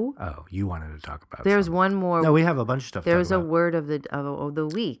 No. Oh, you wanted to talk about? There's something. one more. No, we have a bunch of stuff. There's to a talk about. word of the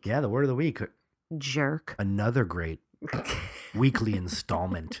week. Yeah, the word of the week. Jerk. Another great weekly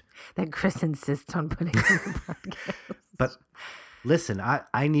installment. That Chris insists on putting in the podcast. But listen,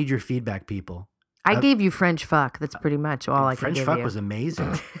 I need your feedback, people. I gave you French fuck. That's pretty much all I can French give fuck you. was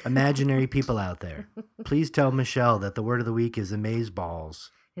amazing. Imaginary people out there, please tell Michelle that the word of the week is amazeballs.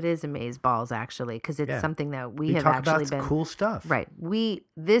 It is amaze balls, actually, because it's Yeah. something that we We have talk actually about been cool stuff. right.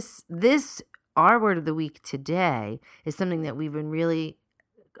 This our word of the week today is something that we've been really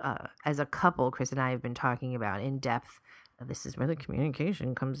as a couple, Chris and I have been talking about in depth. This is where the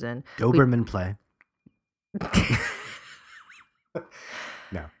communication comes in. Doberman play.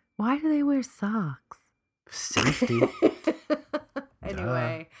 No. Why do they wear socks? Safety.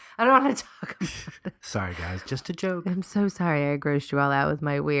 Anyway, I don't want to talk about it. Sorry, guys. Just a joke. I'm so sorry I grossed you all out with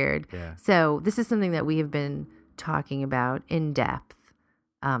my weird. Yeah. So this is something that we have been talking about in depth,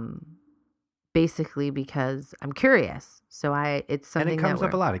 basically because I'm curious. So it's something and it comes that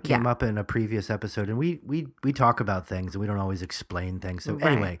up a lot. It came up in a previous episode, and we talk about things, and we don't always explain things. So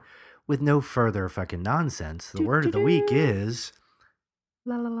anyway, with no further fucking nonsense, the word of the week is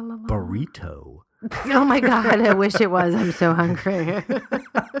la, la, la, la, la. burrito. Oh my God, I wish it was. I'm so hungry.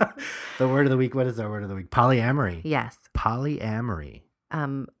 The word of the week, what is our word of the week? Polyamory. Yes. Polyamory.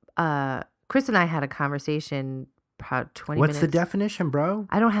 Chris and I had a conversation about 20 What's minutes. the definition, bro?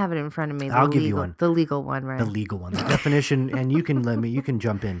 I don't have it in front of me. I'll give you one. The legal one, right? The legal one. The definition, and you can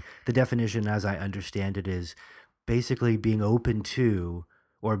jump in. The definition, as I understand it, is basically being open to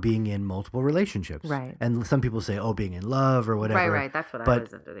or being in multiple relationships. Right. And some people say, being in love or whatever. Right. That's what I But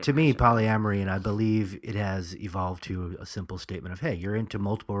was under the to me, impression. polyamory, and I believe it has evolved to a simple statement of, hey, you're into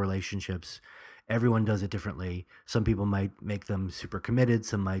multiple relationships. Everyone does it differently. Some people might make them super committed.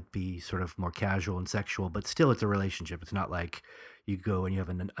 Some might be sort of more casual and sexual, but still it's a relationship. It's not like you go and you have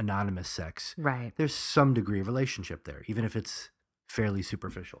an anonymous sex. Right. There's some degree of relationship there, even if it's fairly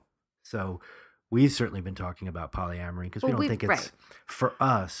superficial. So we've certainly been talking about polyamory because we don't think it's, for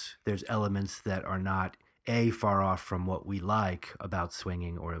us, there's elements that are not far off from what we like about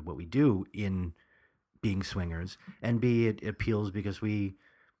swinging or what we do in being swingers, and B, it appeals because we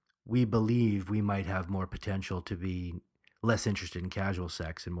believe we might have more potential to be less interested in casual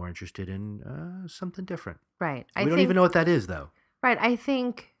sex and more interested in something different. Right. We don't even know what that is, though. Right. I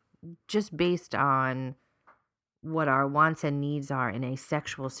think just based on what our wants and needs are in a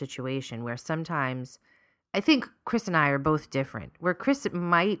sexual situation, where sometimes I think Chris and I are both different, where Chris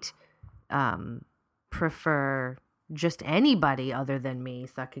might prefer just anybody other than me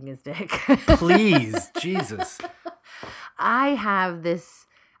sucking his dick. Please, Jesus. I have this.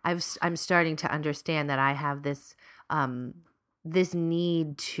 I'm starting to understand that I have this this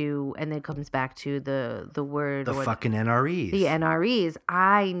need to, and it comes back to the word, the fucking NREs. The NREs.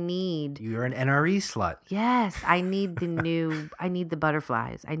 I need. You're an NRE slut. Yes, I need the new. I need the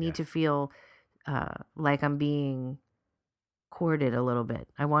butterflies. I need to feel like I'm being courted a little bit.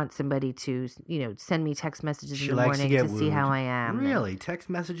 I want somebody to, send me text messages in the morning to see how I am. Really, text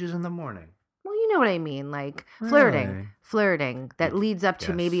messages in the morning. Well, you know what I mean, like Really? flirting that leads up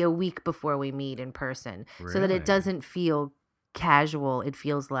to maybe a week before we meet in person, so that it doesn't feel casual. It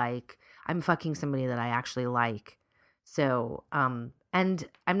feels like I'm fucking somebody that I actually like. So, and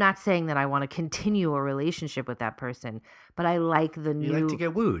I'm not saying that I want to continue a relationship with that person, but I like the new. You like to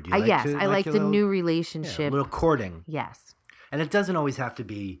get wooed. I like the new relationship. A little courting. Yes. And it doesn't always have to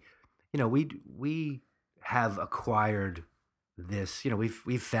be, we have acquired this,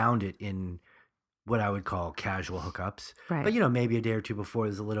 we've found it in what I would call casual hookups. Right. But, maybe a day or two before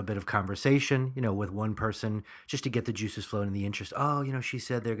there's a little bit of conversation, with one person just to get the juices flowing and the interest. Oh, she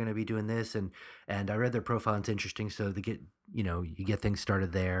said they're going to be doing this and I read their profile and it's interesting. So they get, you get things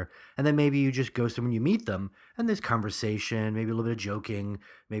started there. And then maybe you just go somewhere, you meet them and there's conversation, maybe a little bit of joking,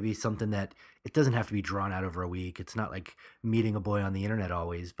 maybe something that it doesn't have to be drawn out over a week. It's not like meeting a boy on the internet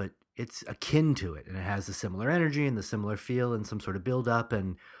always, but it's akin to it, and it has the similar energy and the similar feel and some sort of build up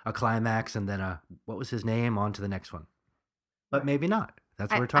and a climax and then what was his name, on to the next one. But maybe not.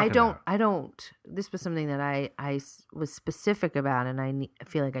 That's what we're talking about. This was something that I was specific about, and I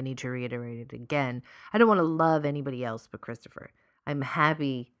feel like I need to reiterate it again. I don't want to love anybody else but Christopher. I'm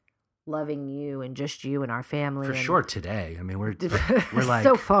happy loving you and just you and our family. For sure today. I mean, we're like...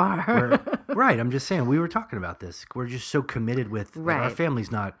 so far. Right. I'm just saying, we were talking about this. We're just so committed with... Right. Our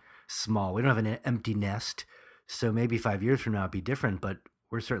family's not small. We don't have an empty nest. So maybe 5 years from now it'd be different, but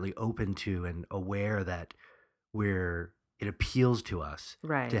we're certainly open to and aware that it appeals to us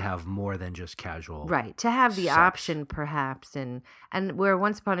to have more than just casual. Right. To have the sex. option perhaps. And where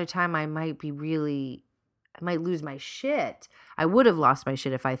once upon a time I might lose my shit. I would have lost my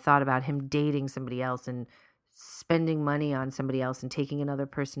shit if I thought about him dating somebody else and spending money on somebody else and taking another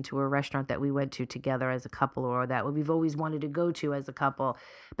person to a restaurant that we went to together as a couple, or that we've always wanted to go to as a couple.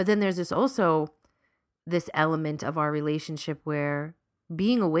 But then there's this element of our relationship where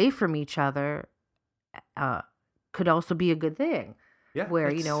being away from each other could also be a good thing. Yeah. Where,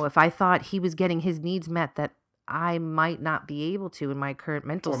 if I thought he was getting his needs met, that I might not be able to in my current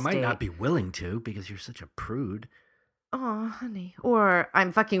mental state. Or might not be willing to because you're such a prude. oh, honey. Or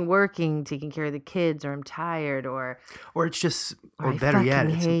I'm fucking working, taking care of the kids, or I'm tired, or Or it's just, or or I better yet,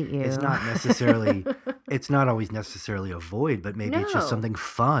 fucking hate you. it's not necessarily, it's not always necessarily a void, but maybe it's just No. something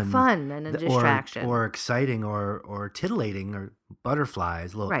fun. Fun and a distraction. Or exciting or titillating or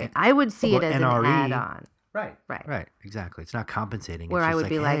butterflies. Little, right. I would see it as an NRE. add-on. Right. Right. Right. Exactly. It's not compensating. Where it's I just would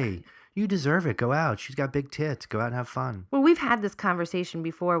be hey, like, you deserve it. Go out. She's got big tits. Go out and have fun. well, we've had this conversation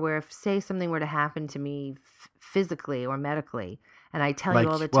before where if, say, something were to happen to me physically or medically, and I tell Like,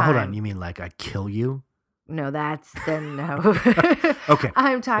 you all the time. well, hold on. You mean like I kill you? No, that's then no. Okay.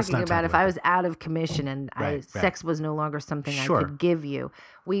 I'm Let's talking not about talk if about I was out of commission and Right. sex was no longer something Sure. I could give you.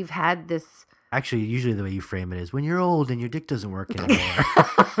 We've had this. Actually, usually the way you frame it is when you're old and your dick doesn't work anymore.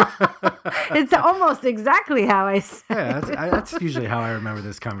 It's almost exactly how I said. Yeah, that's usually how I remember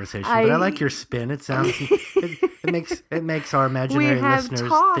this conversation. But I like your spin. It sounds it makes our imaginary We have listeners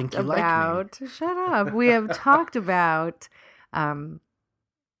talked think you about. like me. Shut up. We have talked about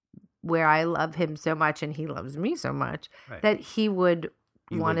where I love him so much and he loves me so much Right. that he would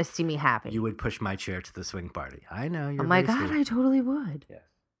You want to would- see me happy. You would push my chair to the swing party. I know. You're Oh my very God, sweet. I totally would. Yes.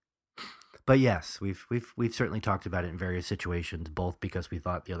 But yes, we've certainly talked about it in various situations, both because we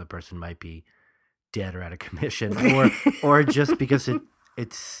thought the other person might be dead or out of commission, or just because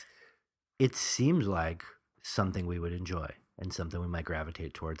it seems like something we would enjoy and something we might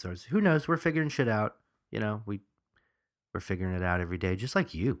gravitate towards. Or who knows? We're figuring shit out. You know, we're figuring it out every day, just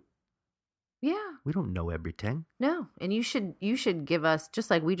like you. Yeah. We don't know everything. No, and you should give us, just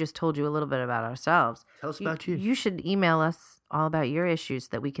like we just told you a little bit about ourselves. Tell us about you. You should email us all about your issues so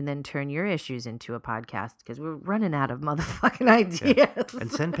that we can then turn your issues into a podcast because we're running out of motherfucking ideas.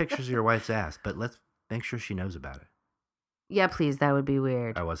 And send pictures of your wife's ass, but let's make sure she knows about it. Yeah, please. That would be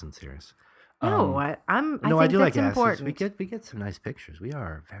weird. I wasn't serious. No, I think do that's like important. asses. We get some nice pictures. We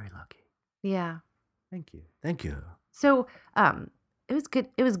are very lucky. Yeah. Thank you. Thank you. So, it was good.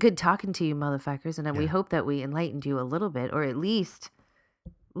 It was good talking to you, motherfuckers, and we Yeah. hope that we enlightened you a little bit, or at least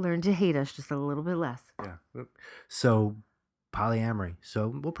learn to hate us just a little bit less. Yeah. So polyamory. So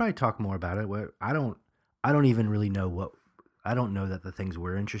we'll probably talk more about it. I don't even really know I don't know that the things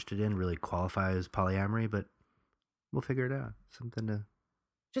we're interested in really qualify as polyamory, but we'll figure it out. Something to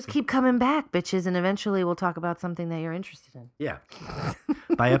Just keep coming back, bitches, and eventually we'll talk about something that you're interested in. Yeah.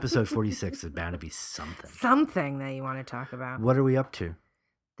 By episode 46, there's bound to be something. Something that you want to talk about. What are we up to?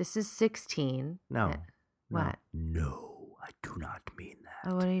 This is 16. No. What? No, I do not mean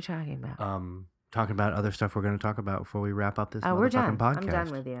that. Oh, what are you talking about? Talking about other stuff we're going to talk about before we wrap up this We're done. podcast. I'm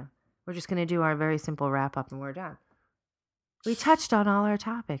done with you. We're just going to do our very simple wrap up and we're done. We touched on all our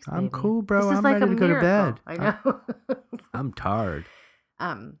topics. I'm baby. cool, bro. This is I'm like ready a to go to miracle. bed. I know. I'm tired.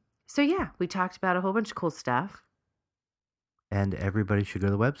 So yeah, we talked about a whole bunch of cool stuff. And everybody should go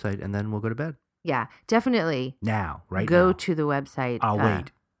to the website, and then we'll go to bed. Yeah, definitely. Now, right Go now. to the website. I'll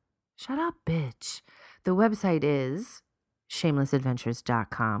wait. Shut up, bitch. The website is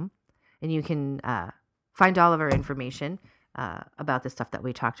shamelessadventures.com, and you can find all of our information about the stuff that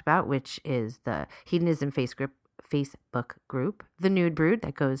we talked about, which is the Hedonism Facebook group, the Nude Brood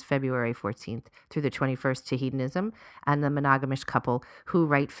that goes February 14th through the 21st to Hedonism, and the monogamous couple who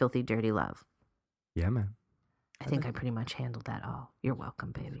write Filthy Dirty Love. Yeah, man. I think I pretty much handled that all. You're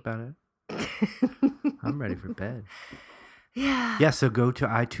welcome, baby. About it. I'm ready for bed. Yeah. Yeah, so go to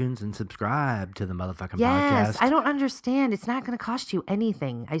iTunes and subscribe to the motherfucking Yes, podcast. I don't understand. It's not going to cost you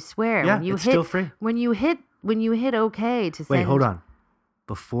anything. I swear. Yeah, when you it's hit, still free. When you hit okay to send. Wait, hold on.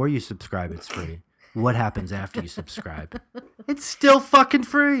 Before you subscribe, it's free. What happens after you subscribe? It's still fucking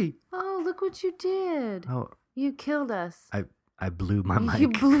free. Oh, look what you did. Oh, You killed us. I blew my mic. You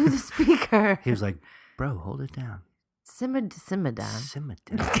blew the speaker. He was like, bro, hold it down. Simmer down. Simmer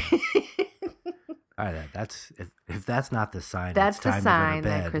down. All right, if that's not the sign, That's it's the time sign to go to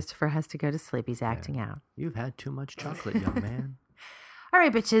that bed. Christopher has to go to sleep. He's acting out. You've had too much chocolate, young man. All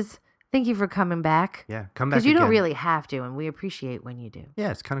right, bitches. Thank you for coming back. Yeah, come back Because you again. don't really have to, and we appreciate when you do.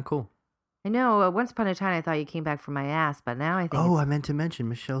 Yeah, it's kind of cool. I know. Once upon a time, I thought you came back from my ass, but now I think Oh, I meant to mention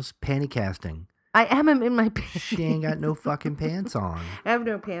Michelle's panty casting. I am in my pants. She ain't got no fucking pants on. I have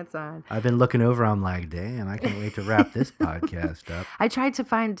no pants on. I've been looking over. I'm like, damn, I can't wait to wrap this podcast up. I tried to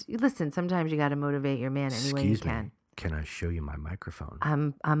find. Listen, sometimes you got to motivate your man any way you Excuse me. can. Can I show you my microphone?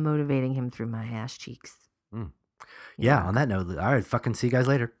 I'm motivating him through my ass cheeks. Yeah, on that note, all right, fucking see you guys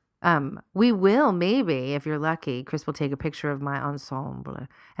later. We will maybe, if you're lucky. Chris will take a picture of my ensemble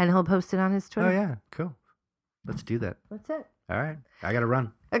and he'll post it on his Twitter. Oh, yeah, cool. Let's do that. That's it. All right, I got to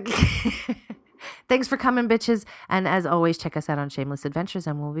run. Okay. Thanks for coming, bitches. And as always, check us out on Shameless Adventures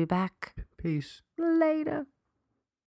and we'll be back Peace. later.